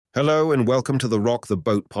Hello and welcome to the Rock the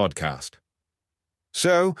Boat podcast.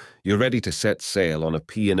 So, you're ready to set sail on a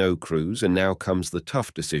P&O cruise, and now comes the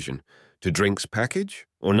tough decision: to drinks package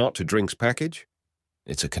or not to drinks package?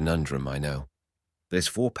 It's a conundrum, I know. There's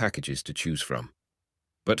 4 packages to choose from.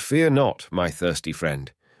 But fear not, my thirsty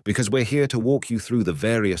friend, because we're here to walk you through the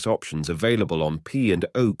various options available on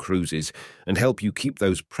P&O cruises and help you keep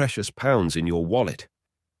those precious pounds in your wallet.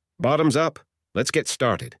 Bottoms up, let's get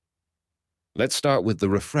started. Let's start with the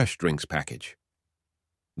Refresh Drinks package.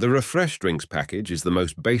 The Refresh Drinks package is the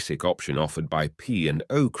most basic option offered by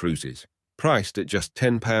P&O cruises, priced at just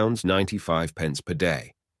 £10.95 per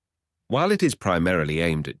day. While it is primarily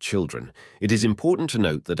aimed at children, it is important to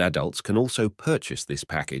note that adults can also purchase this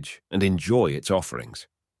package and enjoy its offerings.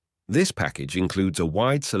 This package includes a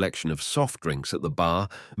wide selection of soft drinks at the bar,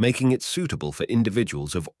 making it suitable for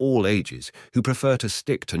individuals of all ages who prefer to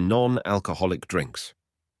stick to non-alcoholic drinks.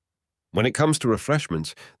 When it comes to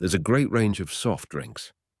refreshments, there's a great range of soft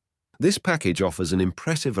drinks. This package offers an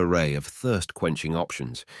impressive array of thirst-quenching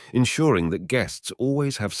options, ensuring that guests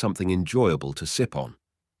always have something enjoyable to sip on.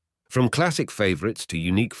 From classic favourites to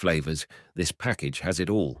unique flavours, this package has it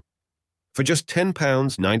all. For just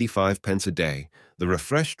 £10.95 a day, the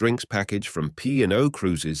Refresh Drinks package from P&O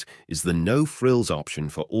Cruises is the no-frills option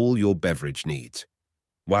for all your beverage needs.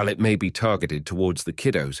 While it may be targeted towards the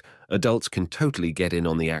kiddos, adults can totally get in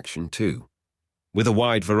on the action too. With a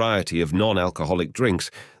wide variety of non-alcoholic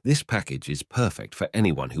drinks, this package is perfect for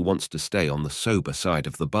anyone who wants to stay on the sober side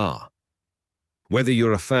of the bar. Whether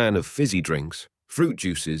you're a fan of fizzy drinks, fruit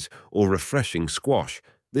juices, or refreshing squash,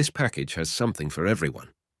 this package has something for everyone.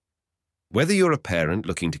 Whether you're a parent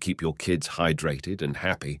looking to keep your kids hydrated and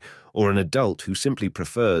happy, or an adult who simply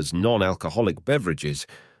prefers non-alcoholic beverages,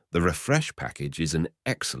 the Refresh package is an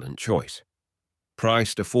excellent choice.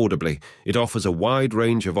 Priced affordably, it offers a wide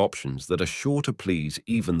range of options that are sure to please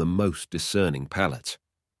even the most discerning palates.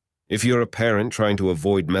 If you're a parent trying to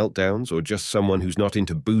avoid meltdowns or just someone who's not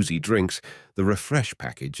into boozy drinks, the Refresh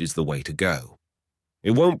package is the way to go.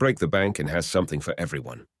 It won't break the bank and has something for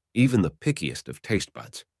everyone, even the pickiest of taste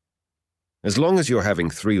buds. As long as you're having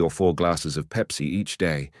 3 or 4 glasses of Pepsi each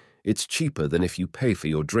day, it's cheaper than if you pay for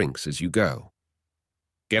your drinks as you go.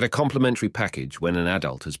 Get a complimentary package when an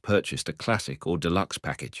adult has purchased a classic or deluxe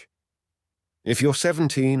package. If you're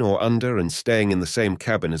 17 or under and staying in the same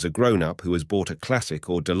cabin as a grown-up who has bought a classic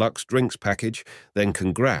or deluxe drinks package, then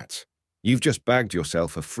congrats. You've just bagged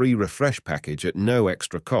yourself a free Refresh package at no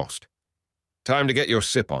extra cost. Time to get your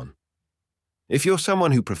sip on. If you're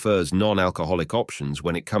someone who prefers non-alcoholic options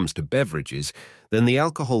when it comes to beverages, then the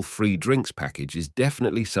alcohol-free drinks package is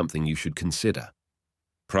definitely something you should consider.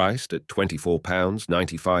 Priced at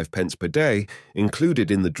 £24.95 per day, included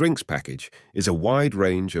in the drinks package is a wide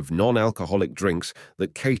range of non-alcoholic drinks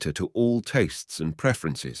that cater to all tastes and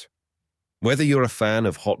preferences. Whether you're a fan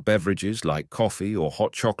of hot beverages like coffee or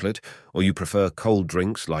hot chocolate, or you prefer cold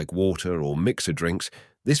drinks like water or mixer drinks,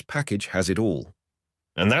 this package has it all.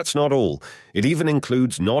 And that's not all. It even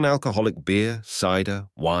includes non-alcoholic beer, cider,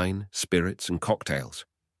 wine, spirits, and cocktails.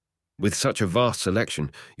 With such a vast selection,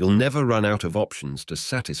 you'll never run out of options to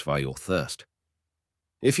satisfy your thirst.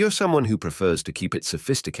 If you're someone who prefers to keep it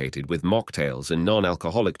sophisticated with mocktails and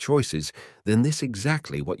non-alcoholic choices, then this is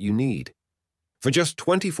exactly what you need. For just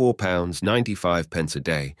 £24.95 a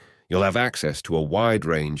day, you'll have access to a wide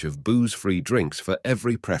range of booze-free drinks for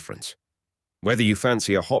every preference. Whether you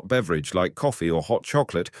fancy a hot beverage like coffee or hot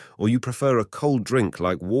chocolate, or you prefer a cold drink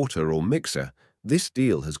like water or mixer, this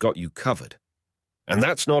deal has got you covered. And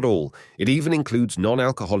that's not all. It even includes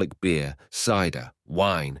non-alcoholic beer, cider,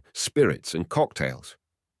 wine, spirits, and cocktails.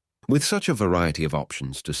 With such a variety of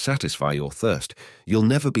options to satisfy your thirst, you'll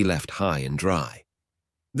never be left high and dry.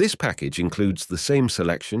 This package includes the same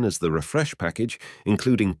selection as the Refresh package,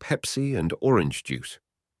 including Pepsi and orange juice.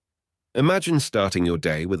 Imagine starting your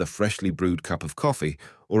day with a freshly brewed cup of coffee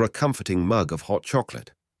or a comforting mug of hot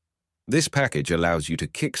chocolate. This package allows you to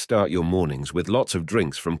kickstart your mornings with lots of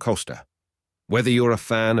drinks from Costa. Whether you're a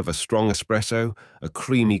fan of a strong espresso, a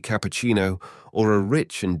creamy cappuccino, or a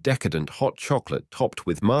rich and decadent hot chocolate topped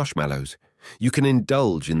with marshmallows, you can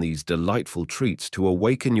indulge in these delightful treats to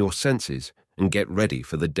awaken your senses and get ready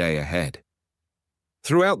for the day ahead.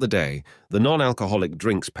 Throughout the day, the non-alcoholic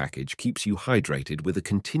drinks package keeps you hydrated with a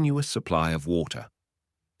continuous supply of water.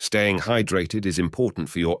 Staying hydrated is important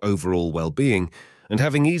for your overall well-being, and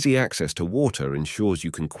having easy access to water ensures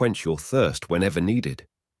you can quench your thirst whenever needed.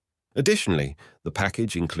 Additionally, the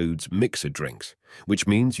package includes mixer drinks, which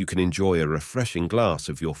means you can enjoy a refreshing glass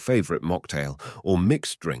of your favorite mocktail or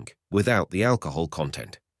mixed drink without the alcohol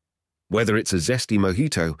content. Whether it's a zesty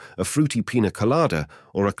mojito, a fruity pina colada,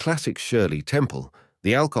 or a classic Shirley Temple,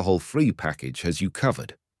 the alcohol-free package has you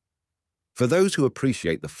covered. For those who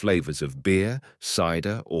appreciate the flavors of beer,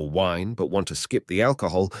 cider, or wine but want to skip the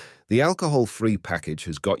alcohol-free package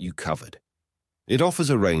has got you covered. It offers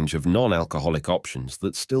a range of non-alcoholic options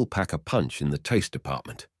that still pack a punch in the taste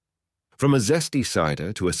department. From a zesty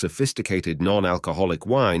cider to a sophisticated non-alcoholic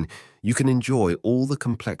wine, you can enjoy all the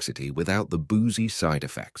complexity without the boozy side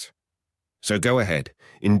effects. So go ahead,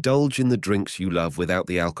 indulge in the drinks you love without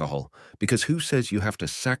the alcohol, because who says you have to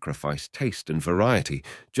sacrifice taste and variety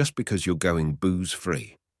just because you're going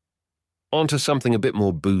booze-free? On to something a bit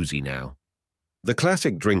more boozy now. The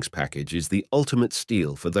Classic Drinks package is the ultimate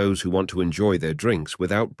steal for those who want to enjoy their drinks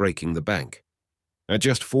without breaking the bank. At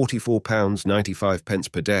just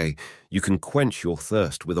 £44.95 per day, you can quench your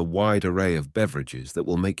thirst with a wide array of beverages that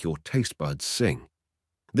will make your taste buds sing.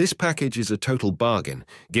 This package is a total bargain,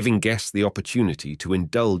 giving guests the opportunity to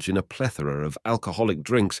indulge in a plethora of alcoholic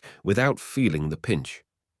drinks without feeling the pinch.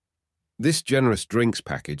 This generous drinks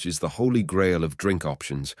package is the holy grail of drink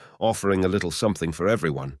options, offering a little something for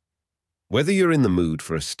everyone. Whether you're in the mood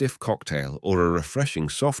for a stiff cocktail or a refreshing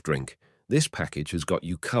soft drink, this package has got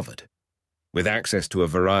you covered. With access to a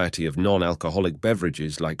variety of non-alcoholic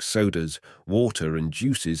beverages like sodas, water, and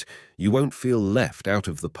juices, you won't feel left out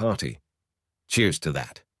of the party. Cheers to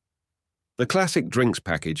that. The Classic Drinks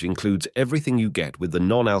package includes everything you get with the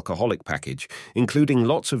non-alcoholic package, including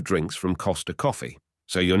lots of drinks from Costa Coffee,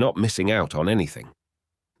 so you're not missing out on anything.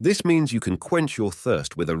 This means you can quench your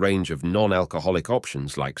thirst with a range of non-alcoholic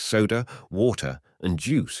options like soda, water, and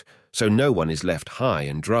juice, so no one is left high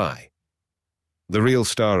and dry. The real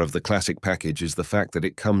star of the Classic package is the fact that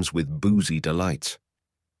it comes with boozy delights.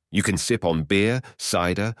 You can sip on beer,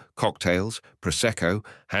 cider, cocktails, prosecco,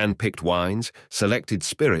 hand-picked wines, selected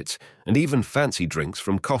spirits, and even fancy drinks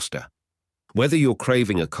from Costa. Whether you're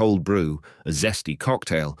craving a cold brew, a zesty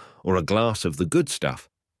cocktail, or a glass of the good stuff,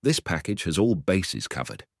 this package has all bases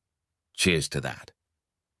covered. Cheers to that.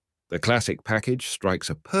 The Classic package strikes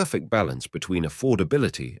a perfect balance between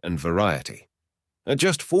affordability and variety. At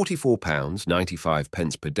just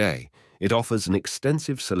 £44.95 per day, it offers an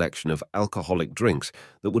extensive selection of alcoholic drinks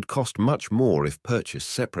that would cost much more if purchased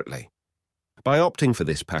separately. By opting for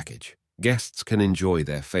this package, guests can enjoy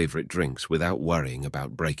their favorite drinks without worrying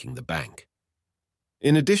about breaking the bank.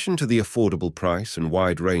 In addition to the affordable price and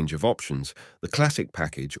wide range of options, the Classic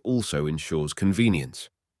package also ensures convenience.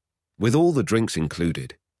 With all the drinks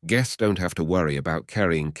included, guests don't have to worry about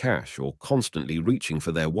carrying cash or constantly reaching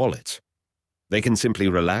for their wallets. They can simply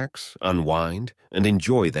relax, unwind, and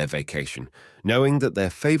enjoy their vacation, knowing that their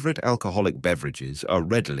favorite alcoholic beverages are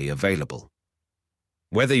readily available.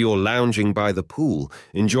 Whether you're lounging by the pool,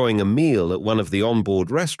 enjoying a meal at one of the onboard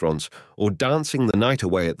restaurants, or dancing the night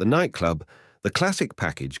away at the nightclub, the Classic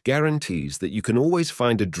package guarantees that you can always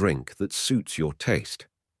find a drink that suits your taste.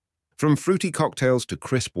 From fruity cocktails to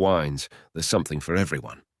crisp wines, there's something for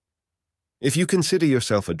everyone. If you consider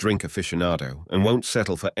yourself a drink aficionado and won't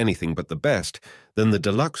settle for anything but the best, then the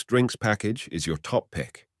Deluxe Drinks package is your top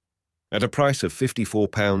pick. At a price of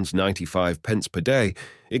 £54.95 per day,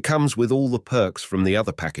 it comes with all the perks from the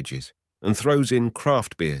other packages and throws in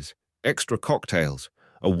craft beers, extra cocktails,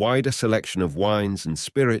 a wider selection of wines and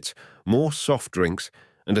spirits, more soft drinks,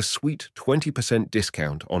 and a sweet 20%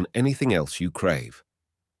 discount on anything else you crave.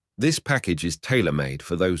 This package is tailor-made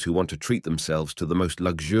for those who want to treat themselves to the most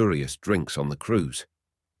luxurious drinks on the cruise.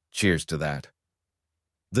 Cheers to that.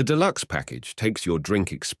 The Deluxe package takes your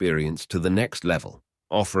drink experience to the next level,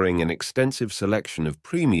 offering an extensive selection of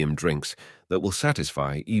premium drinks that will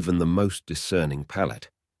satisfy even the most discerning palate.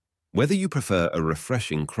 Whether you prefer a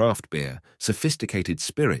refreshing craft beer, sophisticated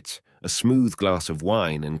spirits, a smooth glass of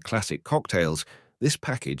wine, and classic cocktails, this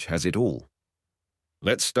package has it all.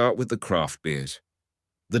 Let's start with the craft beers.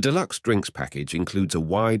 The Deluxe Drinks package includes a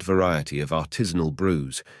wide variety of artisanal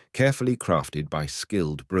brews, carefully crafted by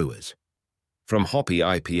skilled brewers. From hoppy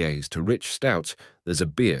IPAs to rich stouts, there's a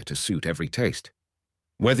beer to suit every taste.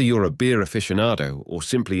 Whether you're a beer aficionado or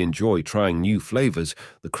simply enjoy trying new flavors,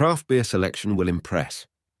 the craft beer selection will impress.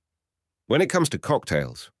 When it comes to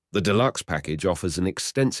cocktails, the Deluxe package offers an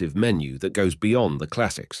extensive menu that goes beyond the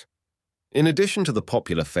classics. In addition to the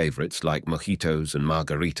popular favorites like mojitos and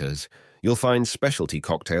margaritas, you'll find specialty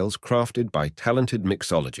cocktails crafted by talented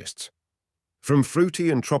mixologists. From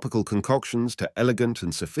fruity and tropical concoctions to elegant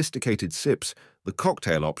and sophisticated sips, the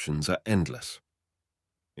cocktail options are endless.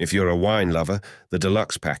 If you're a wine lover, the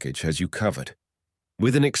Deluxe package has you covered.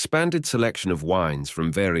 With an expanded selection of wines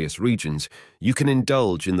from various regions, you can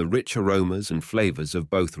indulge in the rich aromas and flavors of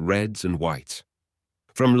both reds and whites.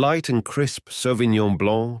 From light and crisp Sauvignon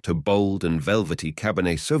Blanc to bold and velvety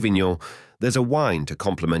Cabernet Sauvignon, there's a wine to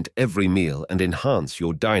complement every meal and enhance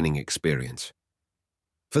your dining experience.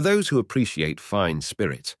 For those who appreciate fine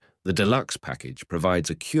spirits, the deluxe package provides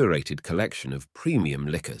a curated collection of premium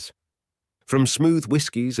liquors. From smooth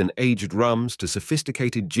whiskies and aged rums to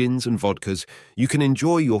sophisticated gins and vodkas, you can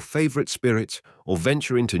enjoy your favorite spirits or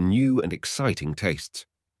venture into new and exciting tastes.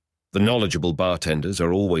 The knowledgeable bartenders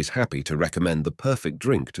are always happy to recommend the perfect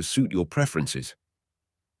drink to suit your preferences.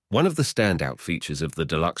 One of the standout features of the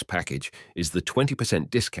deluxe package is the 20%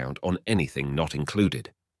 discount on anything not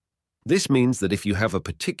included. This means that if you have a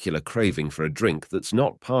particular craving for a drink that's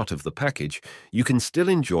not part of the package, you can still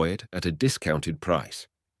enjoy it at a discounted price.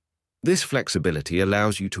 This flexibility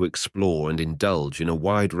allows you to explore and indulge in a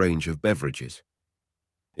wide range of beverages.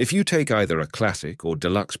 If you take either a classic or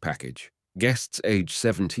deluxe package, guests aged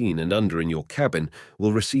 17 and under in your cabin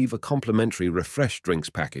will receive a complimentary refreshed drinks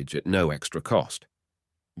package at no extra cost.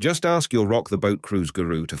 Just ask your Rock the Boat cruise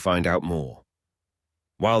guru to find out more.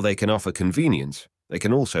 While they can offer convenience, they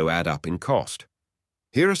can also add up in cost.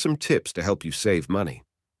 Here are some tips to help you save money.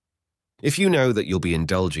 If you know that you'll be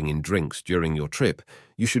indulging in drinks during your trip,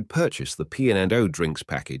 you should purchase the P&O drinks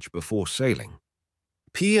package before sailing.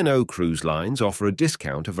 P&O cruise lines offer a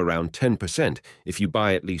discount of around 10% if you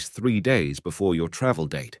buy at least 3 days before your travel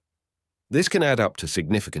date. This can add up to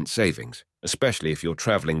significant savings, especially if you're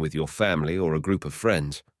traveling with your family or a group of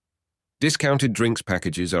friends. Discounted drinks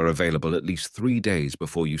packages are available at least 3 days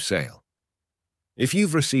before you sail. If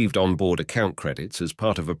you've received onboard account credits as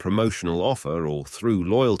part of a promotional offer or through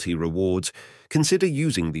loyalty rewards, consider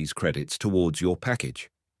using these credits towards your package.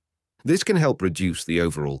 This can help reduce the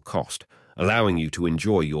overall cost, allowing you to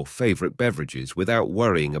enjoy your favorite beverages without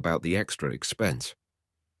worrying about the extra expense.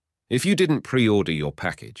 If you didn't pre-order your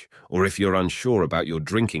package, or if you're unsure about your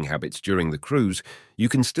drinking habits during the cruise, you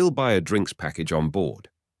can still buy a drinks package on board.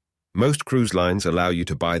 Most cruise lines allow you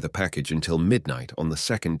to buy the package until midnight on the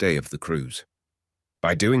second day of the cruise.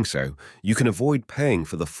 By doing so, you can avoid paying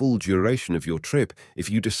for the full duration of your trip if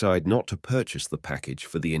you decide not to purchase the package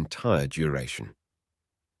for the entire duration.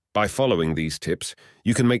 By following these tips,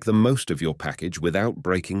 you can make the most of your package without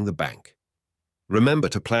breaking the bank. Remember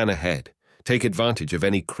to plan ahead, take advantage of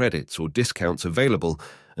any credits or discounts available,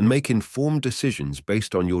 and make informed decisions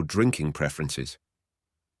based on your drinking preferences.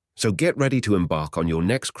 So get ready to embark on your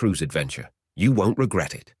next cruise adventure. You won't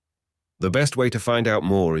regret it. The best way to find out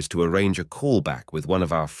more is to arrange a callback with one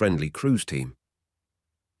of our friendly cruise team.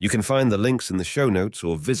 You can find the links in the show notes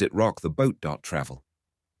or visit rocktheboat.travel.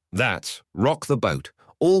 That's Rock the Boat,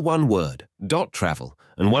 all one word, .travel,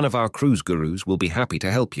 and one of our cruise gurus will be happy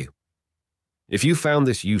to help you. If you found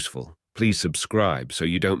this useful, please subscribe so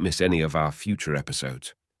you don't miss any of our future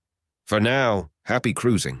episodes. For now, happy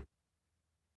cruising.